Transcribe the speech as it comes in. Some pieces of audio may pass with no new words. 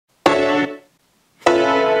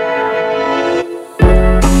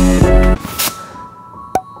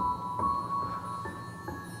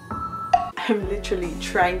literally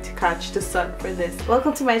trying to catch the sun for this.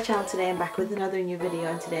 Welcome to my channel. Today I'm back with another new video,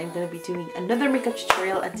 and today I'm going to be doing another makeup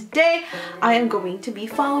tutorial, and today I am going to be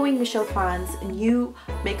following Michelle Phan's new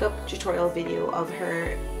makeup tutorial video of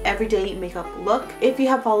her everyday makeup look. If you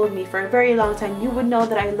have followed me for a very long time, you would know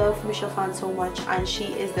that I love Michelle Phan so much, and she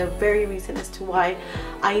is the very reason as to why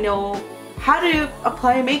I know how to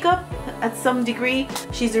apply makeup at some degree.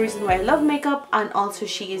 She's the reason why I love makeup, and also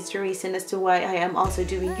she is the reason as to why I am also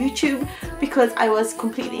doing YouTube, because I was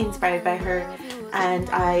completely inspired by her, and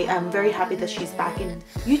I am very happy that she's back in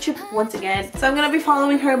YouTube once again. So I'm gonna be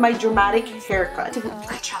following her, my dramatic haircut.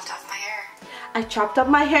 I chopped off my hair. I chopped up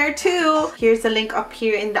my hair too. Here's the link up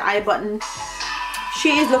here in the I button.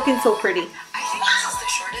 She is looking so pretty. I think this is the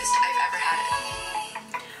shortest I've ever had it.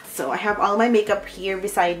 So I have all my makeup here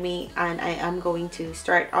beside me, and I am going to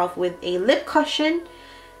start off with a lip cushion.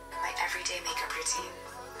 My everyday makeup routine.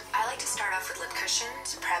 I like to start off with lip cushion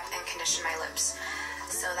to prep and condition my lips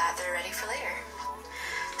so that they're ready for later.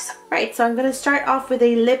 Right, so I'm gonna start off with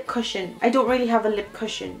a lip cushion. I don't really have a lip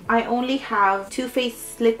cushion. I only have Too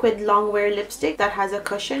Faced Liquid Longwear lipstick that has a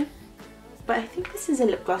cushion. But I think this is a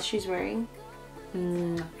lip gloss she's wearing.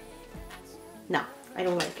 No, I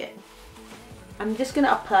don't like it. I'm just gonna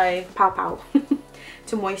apply Pow Pow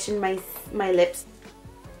to moisten my lips.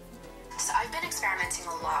 So I've been experimenting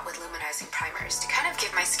a lot with luminizing primers to kind of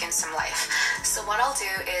give my skin some life. So what I'll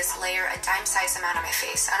do is layer a dime-sized amount on my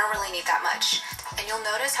face. I don't really need that much. And you'll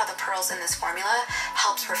notice how the pearls in this formula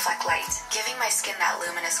helps reflect light, giving my skin that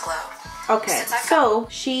luminous glow. Okay, so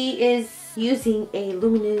she is using a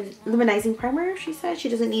luminizing primer, she said. She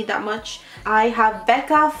doesn't need that much. I have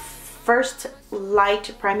Becca First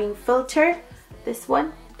Light Priming Filter. This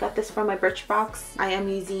one. Got this from my Birchbox. I am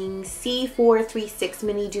using C436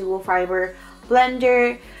 Mini Duo Fiber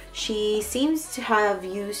Blender. She seems to have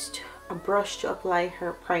used a brush to apply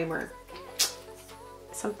her primer.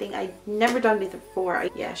 Something I'd never done before.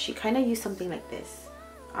 Yeah, she kind of used something like this.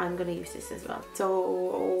 I'm gonna use this as well.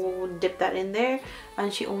 So dip that in there,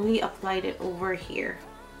 and she only applied it over here.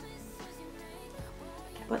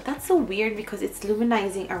 But that's so weird because it's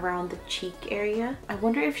luminizing around the cheek area. I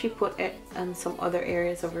wonder if she put it on some other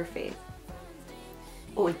areas of her face.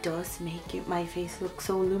 Oh, it does make my face look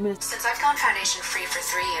so luminous. Since I've gone foundation free for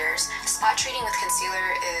 3 years, spot treating with concealer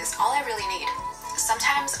is all I really need.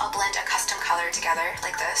 Sometimes I'll blend a custom color together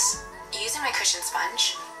like this, using my cushion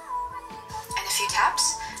sponge. And a few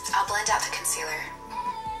taps, I'll blend out the concealer.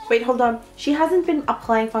 Wait, hold on. She hasn't been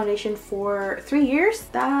applying foundation for 3 years?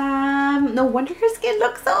 Damn, no wonder her skin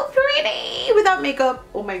looks so pretty without makeup.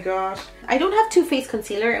 Oh my gosh. I don't have Too Faced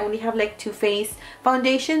concealer. I only have like Too Faced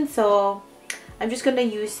foundation. So I'm just gonna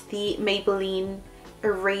use the Maybelline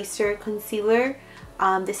Eraser Concealer.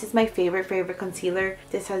 This is my favorite concealer.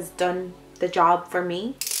 This has done the job for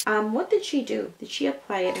me. What did she do? Did she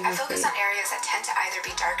apply it in her face? I focus on areas that tend to either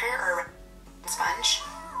be darker or sponge.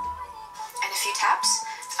 And a few taps,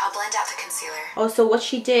 I'll blend out the concealer. Oh, so what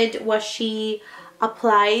she did was she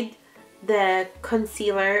applied the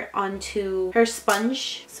concealer onto her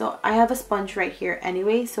sponge. So I have a sponge right here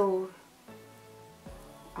anyway, so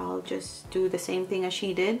I'll just do the same thing as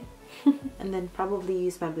she did. And then probably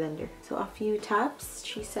use my blender. So a few taps,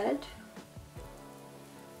 she said.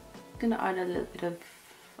 I'm gonna add a little bit of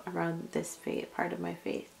around this part of my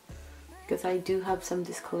face, because I do have some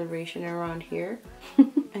discoloration around here.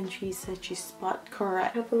 And she said she's spot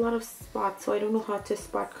correct. I have a lot of spots, so I don't know how to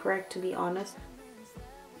spot correct, to be honest.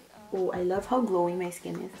 Oh, I love how glowing my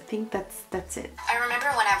skin is. I think that's it. I remember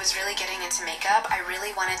when I was really getting into makeup, I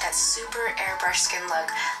really wanted that super airbrush skin look.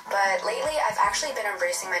 But lately, I've actually been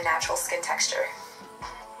embracing my natural skin texture.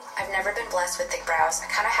 I've never been blessed with thick brows. I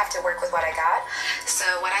kind of have to work with what I got. So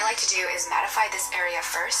what I like to do is mattify this area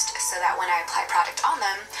first, so that when I apply product on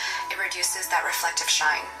them, it reduces that reflective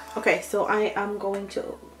shine. Okay, so I am going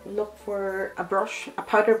to look for a brush, a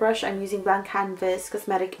powder brush. I'm using Blank Canvas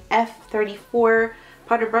Cosmetic F34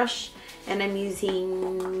 powder brush, and I'm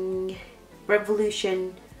using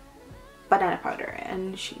Revolution banana powder.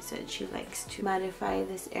 And she said she likes to mattify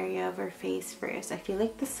this area of her face first. I feel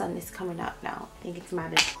like the sun is coming out now. I think it's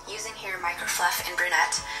matted. Using here Micro Fluff in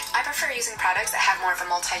Brunette. I prefer using products that have more of a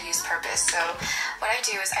multi-use purpose. So what I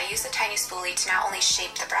do is I use the tiny spoolie to not only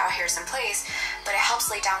shape the brow hairs in place, but it helps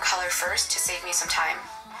lay down color first to save me some time.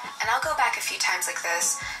 And I'll go back a few times like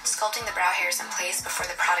this, sculpting the brow hairs in place before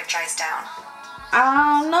the product dries down.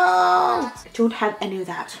 Oh no! I don't have any of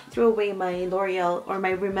that. Threw away my L'Oreal or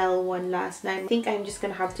my Rimmel one last night. I think I'm just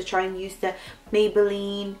gonna have to try and use the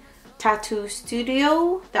Maybelline Tattoo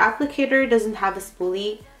Studio. The applicator doesn't have a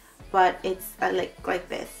spoolie, but it's like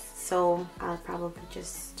this. so I'll probably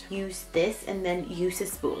just use this and then use a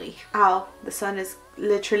spoolie. Ow, the sun is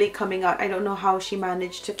literally coming out. I don't know how she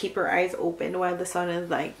managed to keep her eyes open while the sun is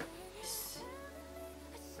like...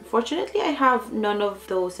 Unfortunately, I have none of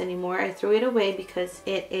those anymore. I threw it away because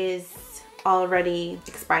it is already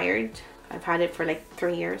expired. I've had it for like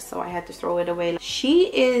 3 years, so I had to throw it away. She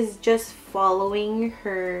is just following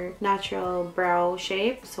her natural brow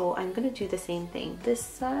shape, so I'm gonna do the same thing. This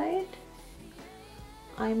side,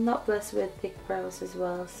 I'm not blessed with thick brows as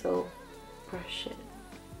well, so brush it.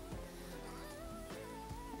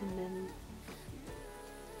 And then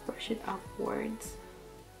brush it upwards.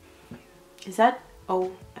 Is that...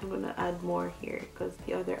 Oh, I'm gonna add more here because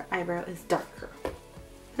the other eyebrow is darker.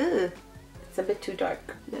 Ugh. It's a bit too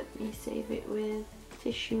dark. Let me save it with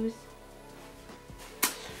tissues.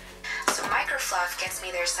 So microfluff gets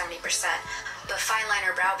me there 70%, but fine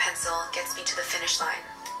liner brow pencil gets me to the finish line.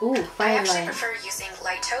 Ooh, fine line. I actually prefer using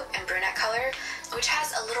light taupe and brunette color, which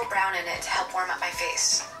has a little brown in it to help warm up my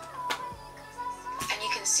face. And you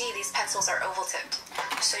can see these pencils are oval tipped,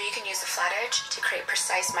 so you can use a flat edge to create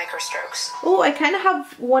precise micro strokes. Oh, I kind of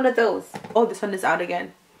have one of those. Oh, the sun is out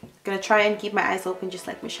again. Gonna try and keep my eyes open just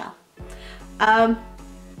like Michelle.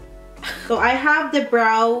 So I have the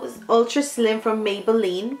Brows Ultra Slim from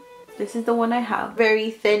Maybelline. This is the one I have.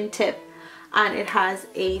 Very thin tip, and it has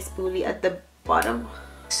a spoolie at the bottom.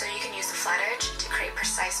 So you can use the flat edge to create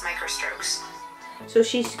precise micro strokes. So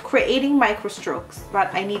she's creating micro strokes,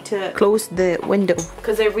 but I need to close the window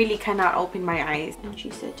because I really cannot open my eyes. And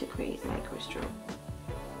she said to create micro strokes.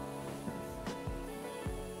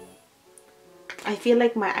 I feel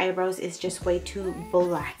like my eyebrows is just way too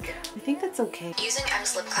black. I think that's okay. Using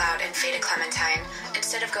M's Lip Cloud and Faded Clementine,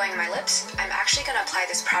 instead of going on my lips, I'm actually going to apply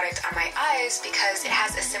this product on my eyes because it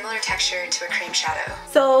has a similar texture to a cream shadow.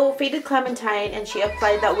 So Faded Clementine, and she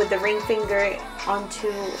applied that with the ring finger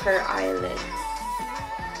onto her eyelids.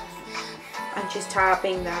 And she's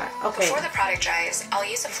tapping that. Okay. Before the product dries, I'll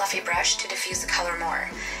use a fluffy brush to diffuse the color more.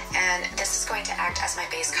 And this is going to act as my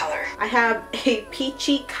base color. I have a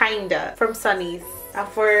Peachy Kinda from Sunny's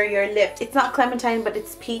for your lips. It's not clementine, but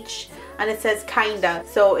it's peach, and it says kinda.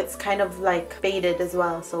 So it's kind of like faded as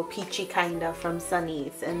well. So Peachy Kinda from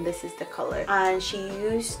Sunny's, and this is the color. And she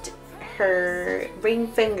used her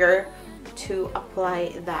ring finger to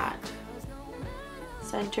apply that.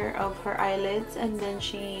 Center of her eyelids, and then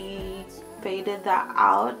she faded that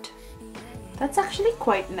out. That's actually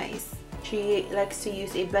quite nice. She likes to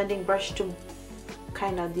use a blending brush to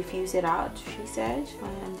kind of diffuse it out, she said.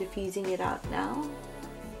 I am diffusing it out now.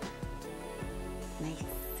 Nice.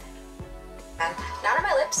 And not on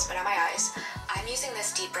my lips, but on my eyes. I'm using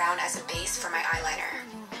this deep brown as a base for my eyeliner.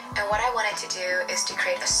 And what I wanted to do is to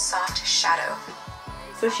create a soft shadow.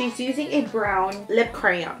 So she's using a brown lip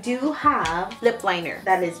crayon. I do have lip liner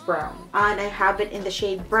that is brown, and I have it in the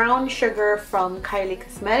shade Brown Sugar from Kylie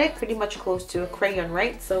Cosmetics. Pretty much close to a crayon,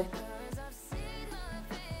 right? So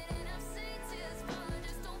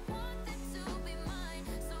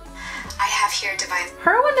I have here Divine.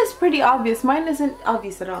 Her one is pretty obvious. Mine isn't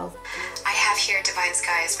obvious at all. I have here Divine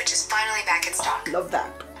Skies, which is finally back in stock. Love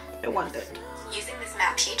that. I want it. Using this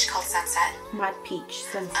matte peach called Sunset. Matte Peach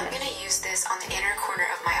Sunset. I'm going to use this on the inner corner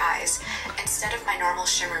of my eyes instead of my normal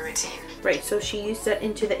shimmer routine. Right, so she used that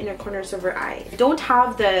into the inner corners of her eye. I don't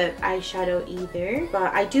have the eyeshadow either,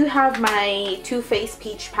 but I do have my Too Faced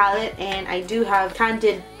Peach palette, and I do have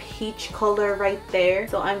Candid Peach color right there.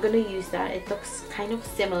 So I'm going to use that. It looks kind of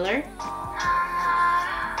similar.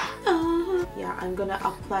 Yeah, I'm going to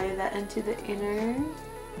apply that into the inner,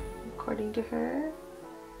 according to her.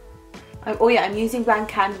 Oh yeah, I'm using Blank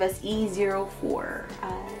Canvas E04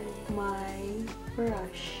 as my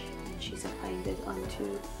brush, and she's applying this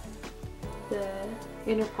onto the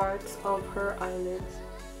inner parts of her eyelids,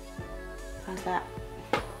 like that.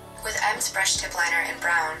 With M's brush tip liner in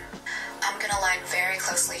brown, I'm gonna line very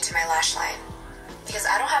closely to my lash line. Because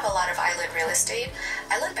I don't have a lot of eyelid real estate,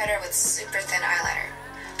 I look better with super thin eyeliner.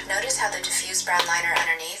 Notice how the diffused brown liner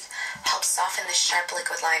underneath helps soften the sharp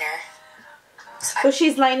liquid liner. So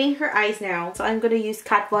she's lining her eyes now. So I'm going to use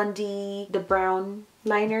Kat Von D, the brown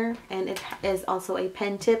liner, and it is also a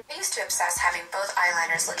pen tip. I used to obsess having both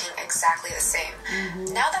eyeliners looking exactly the same.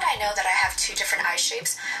 Now that I know that I have two different eye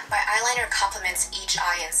shapes, my eyeliner complements each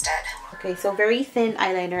eye instead. Okay, so very thin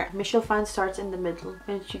eyeliner. Michelle Phan starts in the middle,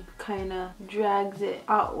 and she kind of drags it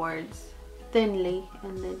outwards thinly,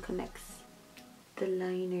 and then connects the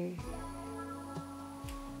liner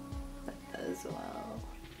as well.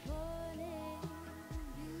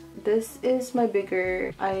 This is my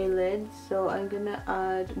bigger eyelid, so I'm gonna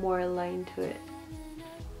add more line to it.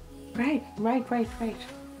 Right.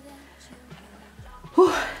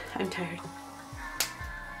 Whew. I'm tired.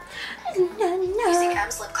 Using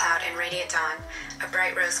M's Lip Cloud in Radiant Dawn, a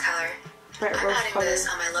bright rose color. I'm adding this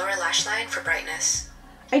on my lower lash line for brightness.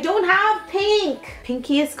 I don't have pink!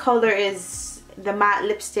 Pinkiest color is the matte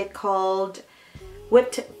lipstick called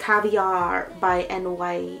Whipped Caviar by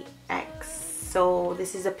NYX. So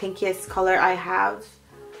this is the pinkiest color I have.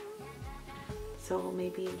 So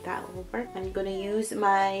maybe that will work. I'm gonna use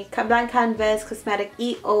my Blanc Canvas Cosmetic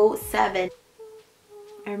E07.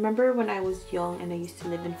 I remember when I was young and I used to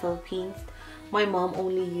live in Philippines, my mom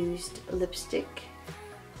only used lipstick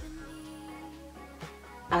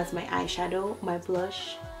as my eyeshadow, my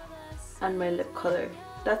blush, and my lip color.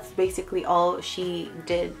 That's basically all she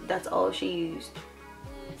did. That's all she used.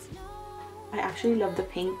 I actually love the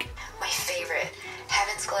pink. My favorite,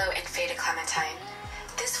 Heaven's Glow in Faded Clementine.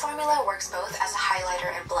 This formula works both as a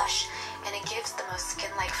highlighter and blush, and it gives the most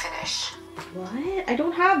skin-like finish. What? I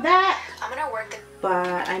don't have that! I'm gonna work the...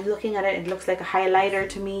 But I'm looking at it, it looks like a highlighter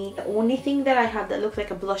to me. The only thing that I have that looks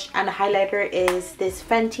like a blush and a highlighter is this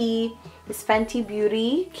Fenty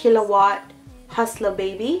Beauty Kilowatt Hustler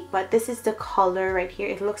Baby. But this is the color right here.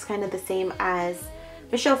 It looks kind of the same as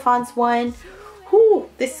Michelle Phan's one. Whew,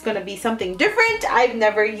 this is gonna be something different. I've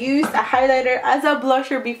never used a highlighter as a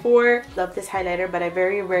blusher before. Love this highlighter, but I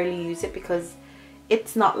very rarely use it because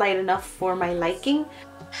it's not light enough for my liking.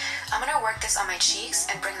 I'm gonna work this on my cheeks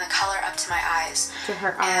and bring the color up to my eyes. To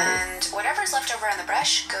her eyes. And whatever's left over on the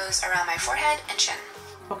brush goes around my forehead and chin.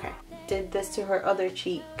 Okay, did this to her other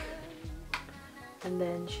cheek. And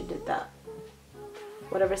then she did that.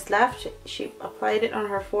 Whatever's left, she applied it on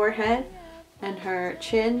her forehead and her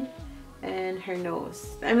chin and her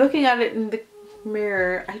nose. I'm looking at it in the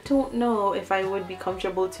mirror. I don't know if I would be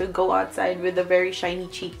comfortable to go outside with a very shiny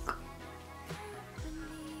cheek.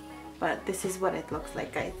 But this is what it looks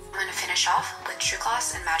like, guys. I'm gonna finish off with True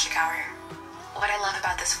Gloss and Magic Hour. What I love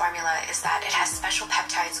about this formula is that it has special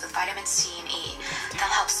peptides with vitamin C and E that'll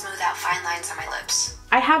help smooth out fine lines on my lips.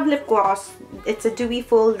 I have lip gloss. It's a Dewy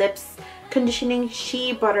Full Lips Conditioning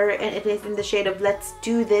Shea Butter, and it is in the shade of Let's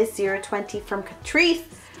Do This 020 from Catrice.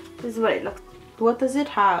 This is what it looks. What does it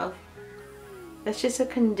have? It's just a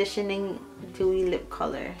conditioning dewy lip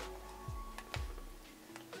color.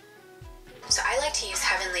 So I like to use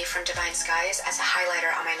Heavenly from Divine Skies as a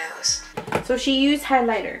highlighter on my nose. So she used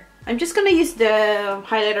highlighter. I'm just gonna use the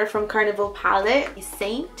highlighter from Carnival palette,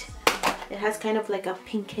 Saint. It has kind of like a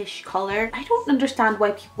pinkish color. I don't understand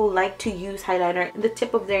why people like to use highlighter in the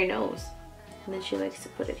tip of their nose. And then she likes to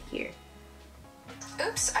put it here.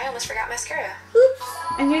 Oops, I almost forgot mascara. Oops,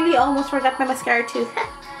 I nearly almost forgot my mascara too.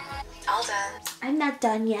 All done. I'm not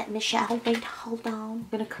done yet, Michelle. Wait, hold on. I'm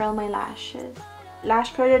gonna curl my lashes.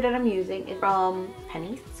 Lash curler that I'm using is from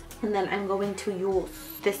Penny's. And then I'm going to use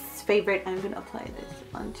this favorite. I'm gonna apply this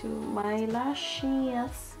onto my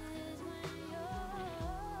lashes.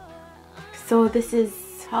 So this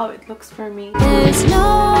is how it looks for me. There's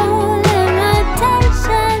no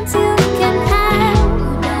limitations you can have,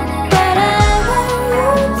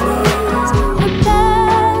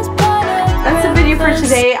 but that's the video for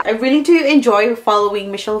today. I really do enjoy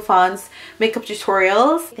following Michelle Phan's makeup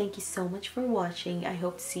tutorials. Thank you so much for watching. I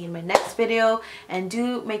hope to see you in my next video, and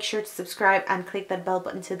do make sure to subscribe and click that bell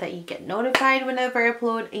button so that you get notified whenever I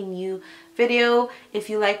upload a new video. If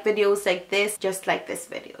you like videos like this, just like this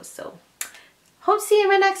video. So hope to see you in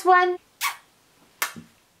my next one.